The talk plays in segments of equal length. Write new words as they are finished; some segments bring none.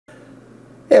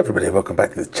Hey everybody, welcome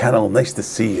back to the channel. Nice to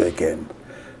see you again.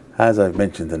 As I've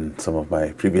mentioned in some of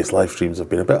my previous live streams, I've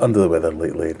been a bit under the weather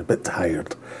lately and a bit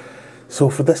tired. So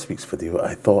for this week's video,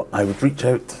 I thought I would reach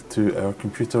out to our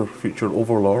computer future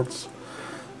overlords,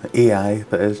 the AI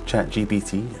that is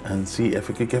ChatGPT, and see if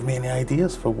it could give me any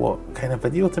ideas for what kind of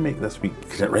video to make this week.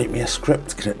 Can it write me a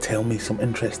script? Can it tell me some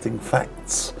interesting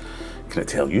facts? Can it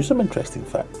tell you some interesting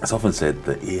facts? It's often said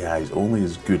that AI is only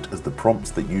as good as the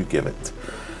prompts that you give it.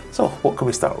 So what can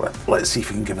we start with? Let's see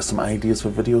if it can give us some ideas for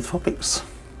video topics.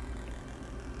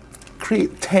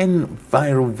 Create 10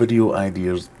 viral video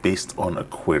ideas based on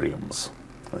aquariums.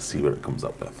 Let's see what it comes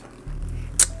up with.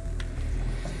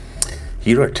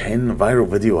 Here are 10 viral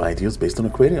video ideas based on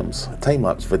aquariums. A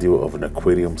time-lapse video of an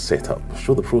aquarium setup.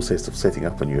 Show the process of setting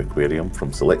up a new aquarium,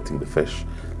 from selecting the fish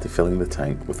to filling the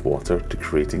tank with water to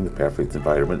creating the perfect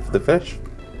environment for the fish.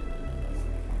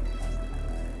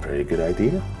 Very good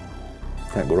idea.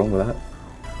 Can't go wrong with that.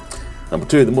 Number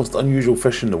 2, the most unusual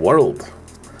fish in the world.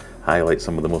 Highlight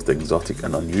some of the most exotic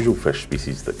and unusual fish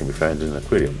species that can be found in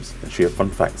aquariums and share fun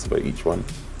facts about each one.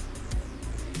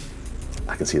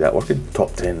 I can see that working.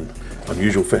 Top 10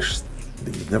 unusual fish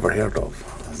that you've never heard of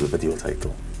as the video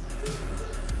title.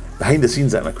 Behind the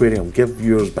scenes at an aquarium. Give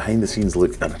viewers behind the scenes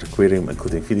look at an aquarium,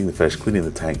 including feeding the fish, cleaning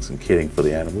the tanks and caring for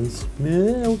the animals.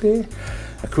 Yeah, okay.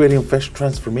 Aquarium fish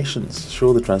transformations.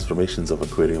 Show the transformations of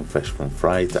aquarium fish from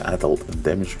fry to adult and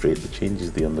demonstrate the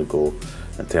changes they undergo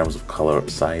in terms of colour,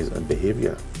 size and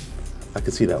behaviour. I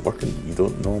can see that working. You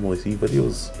don't normally see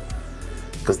videos,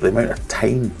 because the amount of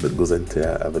time that goes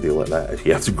into a video like that, if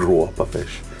you have to grow up a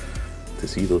fish to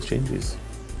see those changes.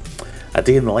 A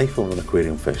day in the life of an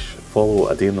aquarium fish. Follow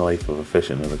a day in the life of a fish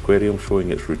in an aquarium,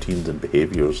 showing its routines and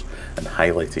behaviours and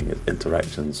highlighting its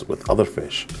interactions with other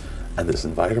fish and its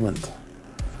environment.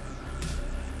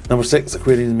 Number 6,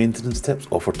 aquarium maintenance tips.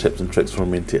 Offer tips and tricks for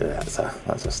maintenance.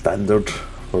 That's a standard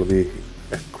for the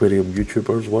aquarium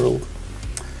YouTubers world.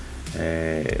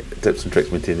 Tips and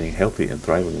tricks maintaining a healthy and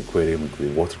thriving aquarium,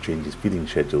 including water changes, feeding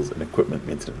schedules and equipment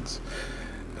maintenance.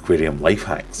 Aquarium life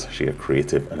hacks. Share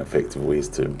creative and effective ways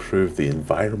to improve the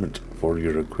environment for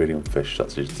your aquarium fish,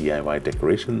 such as DIY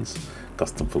decorations,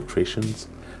 custom filtrations,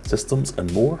 systems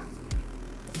and more.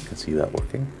 You can see that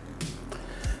working.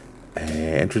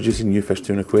 Introducing new fish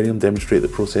to an aquarium. Demonstrate the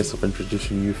process of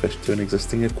introducing new fish to an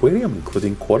existing aquarium,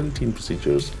 including quarantine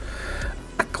procedures,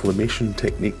 acclimation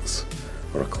techniques,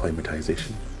 or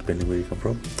acclimatization, depending where you come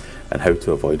from, and how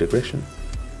to avoid aggression.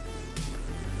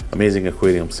 Amazing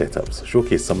aquarium setups.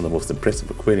 Showcase some of the most impressive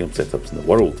aquarium setups in the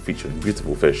world, featuring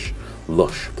beautiful fish,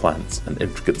 lush plants, and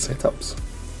intricate setups.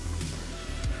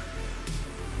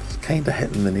 It's kind of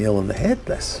hitting the nail on the head,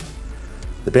 this.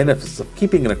 The benefits of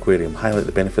keeping an aquarium. Highlight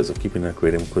the benefits of keeping an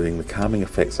aquarium, including the calming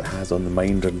effects it has on the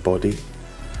mind and body,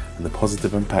 and the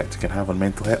positive impact it can have on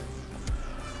mental health.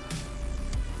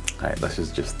 Alright, this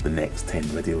is just the next 10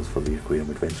 videos for the Aquarium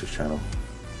Adventures channel.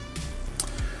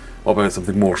 What about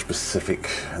something more specific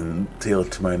and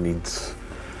tailored to my needs?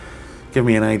 Give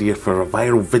me an idea for a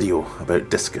viral video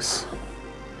about discus.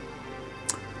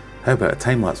 How about a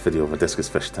time-lapse video of a discus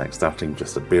fish tank, starting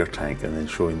just a bare tank and then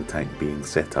showing the tank being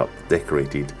set up,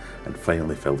 decorated and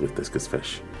finally filled with discus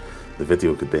fish. The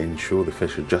video could then show the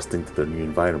fish adjusting to their new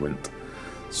environment,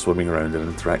 swimming around and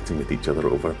interacting with each other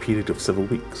over a period of several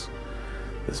weeks.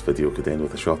 This video could end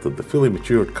with a shot of the fully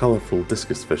matured, colourful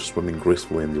discus fish swimming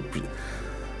gracefully in the...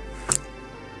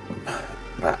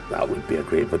 That would be a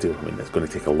great video. I mean, it's going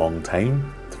to take a long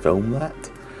time to film that.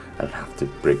 I'd have to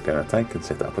break down a tank and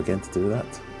set it up again to do that.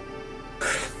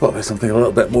 What about something a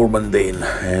little bit more mundane?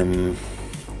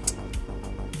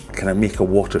 Can I make a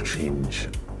water change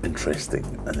interesting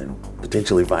and then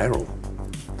potentially viral?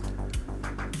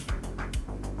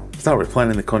 Start with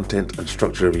planning the content and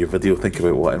structure of your video. Think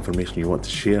about what information you want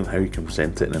to share and how you can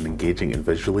present it in an engaging and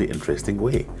visually interesting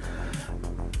way.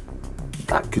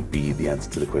 That could be the answer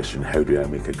to the question, how do I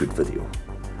make a good video?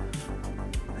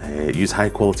 Use high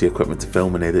quality equipment to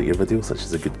film and edit your video, such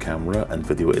as a good camera and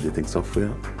video editing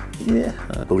software. Yeah,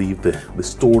 I believe the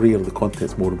story or the content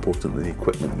is more important than the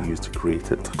equipment you use to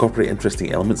create it. Incorporate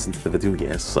interesting elements into the video,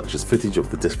 yes, such as footage of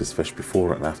the discus fish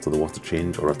before and after the water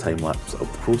change, or a time lapse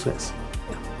of the process.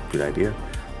 Yeah, good idea.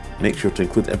 Make sure to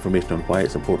include information on why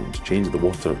it's important to change the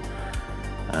water,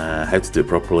 how to do it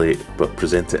properly, but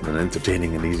present it in an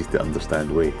entertaining and easy to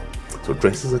understand way. So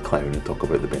dress as a clown and talk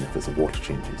about the benefits of water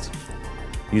changes.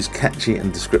 Use catchy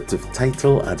and descriptive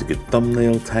title, add a good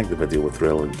thumbnail, tag the video with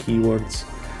relevant keywords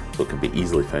so it can be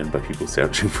easily found by people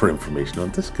searching for information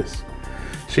on discus.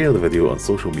 Share the video on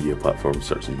social media platforms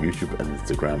such as YouTube and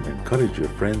Instagram. Encourage your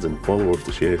friends and followers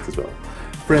to share it as well.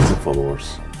 Friends and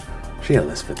followers, share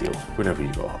this video wherever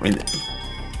you go. I mean,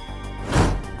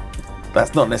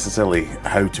 that's not necessarily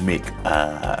how to make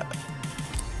a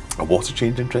water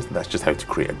change interesting, that's just how to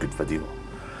create a good video.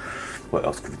 What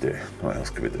else could we do? What else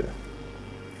could we do?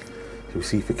 So we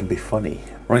see if it can be funny.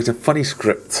 Write a funny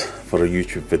script for a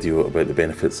YouTube video about the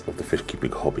benefits of the fish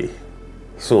keeping hobby.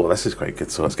 So this is quite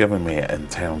good. So it's given me in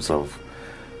terms of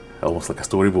almost like a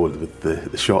storyboard with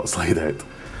the shots laid out.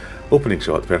 Opening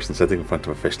shot, person sitting in front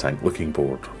of a fish tank looking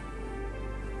bored.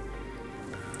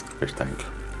 Fish tank,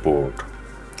 bored.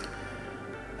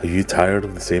 Are you tired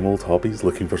of the same old hobbies,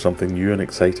 looking for something new and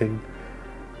exciting?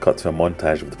 Cut to a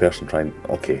montage of the person trying,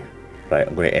 okay, right,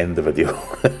 I'm going to end the video.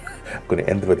 I'm going to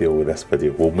end the video with this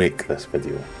video. We'll make this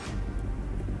video.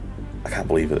 I can't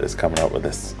believe that it's coming out with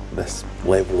this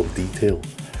level of detail.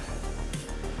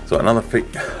 So another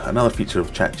feature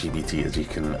of ChatGPT is you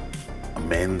can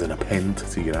amend and append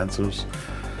to your answers.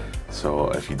 So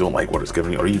if you don't like what it's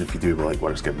giving you, or even if you do like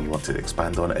what it's giving you, want to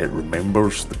expand on it, it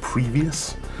remembers the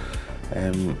previous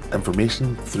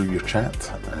information through your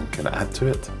chat and can add to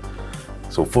it.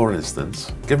 So for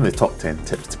instance, give me the top 10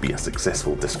 tips to be a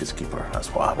successful discus keeper. That's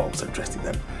what I'm always interested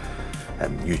in.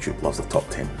 And YouTube loves the top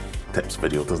 10 tips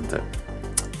video, doesn't it?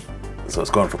 So it's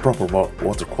gone for proper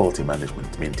water quality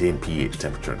management, maintain pH,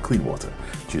 temperature and clean water.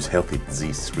 Choose healthy,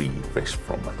 disease-free fish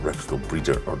from a reputable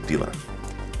breeder or dealer.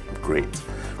 Great.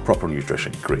 Proper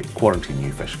nutrition, great. Quarantine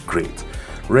new fish, great.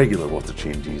 Regular water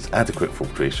changes, adequate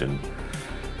filtration,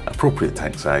 appropriate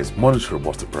tank size, monitor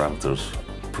water parameters,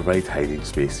 provide hiding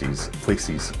spaces,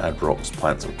 places, add rocks,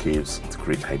 plants or caves to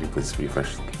create hiding places for your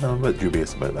fish. I'm a bit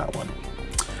dubious about that one.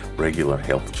 Regular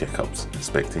health checkups,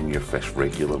 inspecting your fish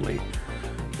regularly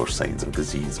for signs of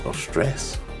disease or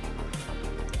stress.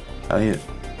 I mean,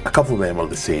 a couple of them are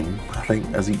the same, I think,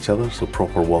 as each other. So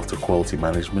proper water quality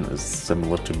management is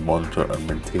similar to monitor and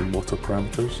maintain water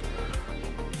parameters.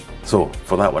 So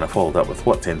for that one I followed up with,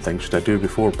 what 10 things should I do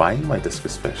before buying my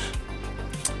discus fish?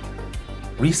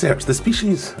 Research the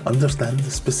species, understand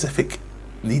the specific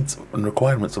needs and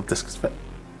requirements of discus fish.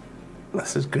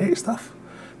 This is great stuff.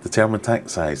 Determine tank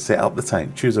size, set up the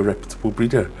tank, choose a reputable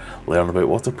breeder, learn about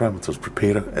water parameters,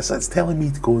 prepare. It's telling me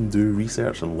to go and do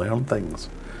research and learn things.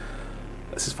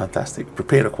 This is fantastic.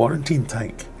 Prepare a quarantine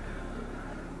tank.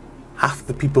 Half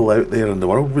the people out there in the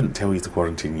world wouldn't tell you to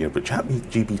quarantine here, but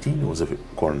ChatGPT knows about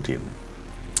quarantine.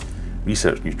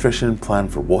 Research nutrition, plan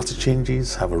for water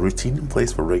changes, have a routine in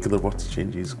place for regular water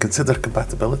changes, consider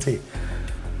compatibility.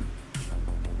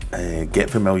 Get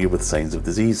familiar with signs of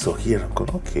disease. So here I'm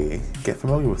going, okay, get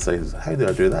familiar with signs. How do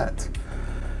I do that?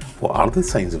 What are the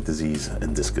signs of disease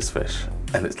in discus fish?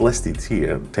 And it's listed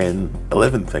here, 10,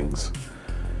 11 things.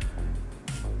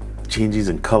 Changes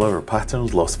in colour or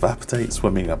patterns, loss of appetite,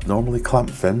 swimming abnormally,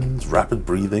 clamped fins, rapid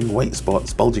breathing, white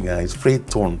spots, bulging eyes, frayed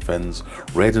torn fins,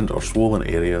 reddened or swollen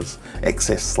areas,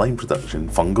 excess slime production,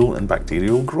 fungal and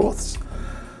bacterial growths.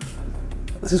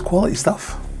 This is quality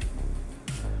stuff.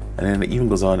 And then it even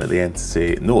goes on at the end to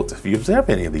say, note, if you observe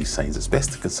any of these signs, it's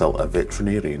best to consult a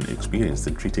veterinarian experienced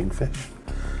in treating fish,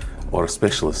 or a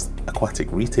specialist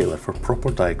aquatic retailer for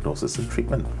proper diagnosis and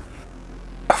treatment.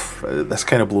 This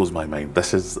kind of blows my mind.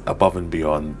 This is above and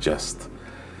beyond just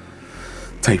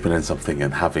typing in something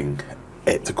and having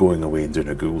it going away and doing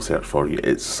a Google search for you.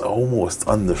 It's almost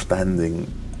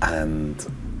understanding and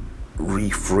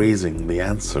rephrasing the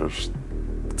answers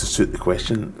to suit the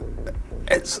question.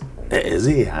 It is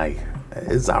AI, it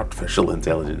is artificial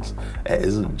intelligence. It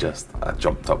isn't just a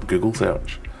jumped up Google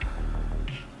search.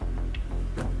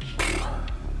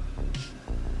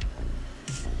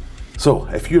 So,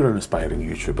 if you're an aspiring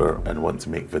YouTuber and want to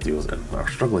make videos and are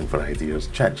struggling for ideas,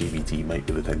 ChatGPT might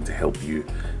be the thing to help you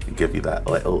and give you that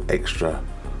little extra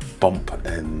bump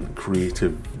in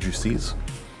creative juices.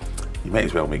 You might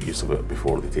as well make use of it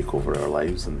before they take over our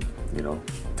lives and, you know,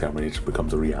 Terminator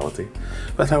becomes a reality.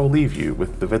 But I will leave you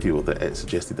with the video that it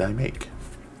suggested I make.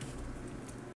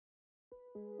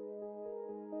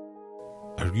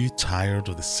 Are you tired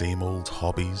of the same old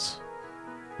hobbies?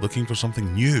 Looking for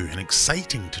something new and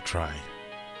exciting to try?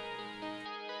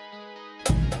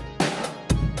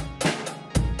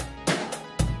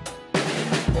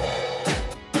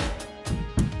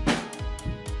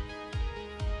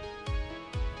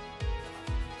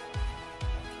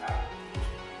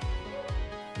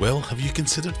 Well, have you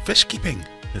considered fish keeping?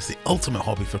 It's the ultimate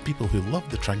hobby for people who love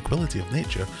the tranquility of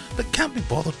nature but can't be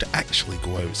bothered to actually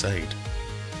go outside.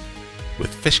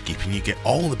 With fish keeping, you get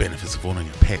all the benefits of owning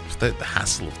a pet without the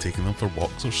hassle of taking them for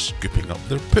walks or scooping up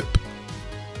their poop.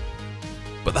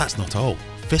 But that's not all.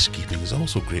 Fish keeping is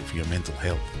also great for your mental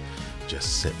health.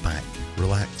 Just sit back,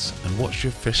 relax, and watch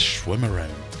your fish swim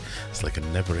around. It's like a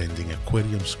never-ending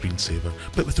aquarium screensaver,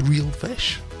 but with real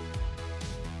fish.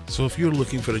 So if you're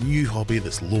looking for a new hobby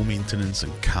that's low maintenance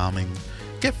and calming,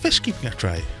 give fish keeping a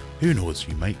try. Who knows,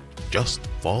 you might just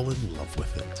fall in love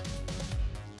with it.